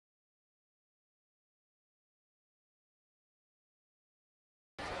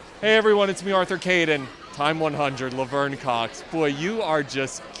Hey everyone, it's me, Arthur Kade, and Time 100, Laverne Cox. Boy, you are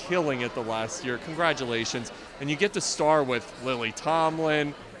just killing it the last year. Congratulations. And you get to star with Lily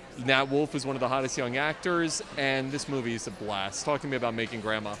Tomlin. Nat Wolff is one of the hottest young actors, and this movie is a blast. Talk to me about Making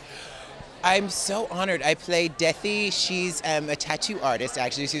Grandma. I'm so honored. I played Deathy. She's a tattoo artist,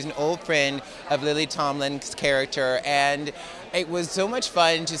 actually. She's an old friend of Lily Tomlin's character, and it was so much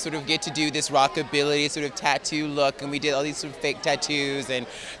fun to sort of get to do this rockabilly sort of tattoo look, and we did all these sort of fake tattoos,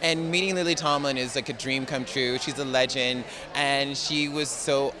 and meeting Lily Tomlin is like a dream come true. She's a legend, and she was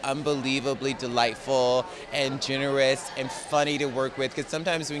so unbelievably delightful and generous and funny to work with, because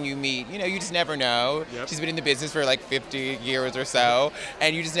sometimes when you meet, you just never know. Yep. She's been in the business for like 50 years or so,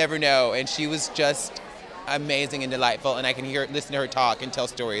 and you just never know. And she was just amazing and delightful, and I can listen to her talk and tell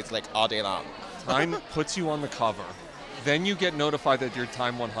stories like all day long. Time puts you on the cover. Then you get notified that you're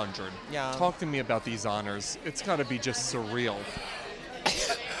Time 100. Yeah. Talk to me about these honors. It's got to be just surreal.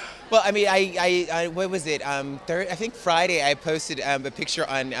 Well, I mean, what was it? I think Friday I posted a picture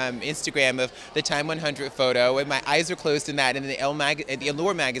on Instagram of the Time 100 photo, and my eyes were closed in that, and the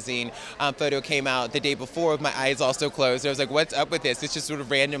Allure magazine photo came out the day before with my eyes also closed. I was like, what's up with this? It's just sort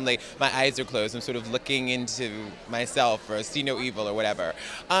of randomly, my eyes are closed. I'm sort of looking into myself, or see no evil, or whatever.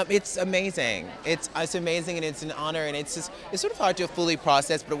 It's amazing. It's amazing, and it's an honor, and it's sort of hard to fully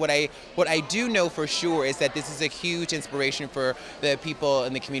process, but what I do know for sure is that this is a huge inspiration for the people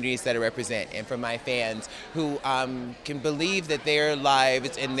in the communities that I represent, and for my fans who can believe that their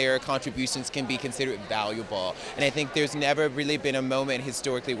lives and their contributions can be considered valuable. And I think there's never really been a moment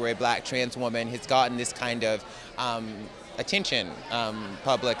historically where a black trans woman has gotten this kind of attention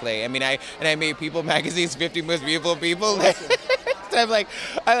publicly. I mean, I made People Magazine's 50 Most Beautiful People. So I'm like,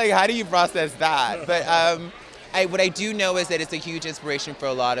 how do you process that? But what I do know is that it's a huge inspiration for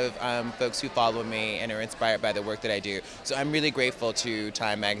a lot of folks who follow me and are inspired by the work that I do. So I'm really grateful to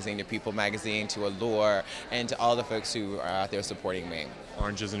Time Magazine, to People Magazine, to Allure, and to all the folks who are out there supporting me.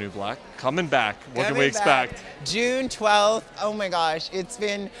 Orange is the New Black. Coming back. What can we expect? June 12th. Oh my gosh, it's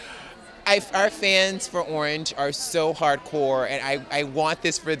been... Our fans for Orange are so hardcore, and I want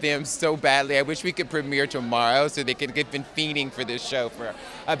this for them so badly. I wish we could premiere tomorrow so they could get been fiending for this show for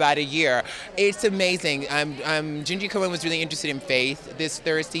about a year. It's amazing. Gingy Cohen was really interested in faith this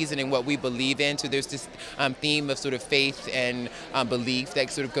third season and what we believe in. So there's this theme of sort of faith and belief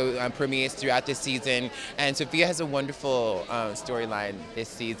that sort of permeates throughout this season. And Sophia has a wonderful storyline this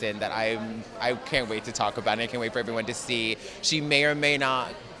season that I can't wait to talk about, and I can't wait for everyone to see. She may or may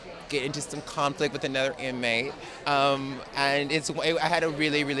not get into some conflict with another inmate, and I had a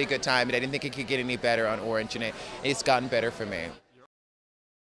really, really good time, and I didn't think it could get any better on Orange, and it's gotten better for me.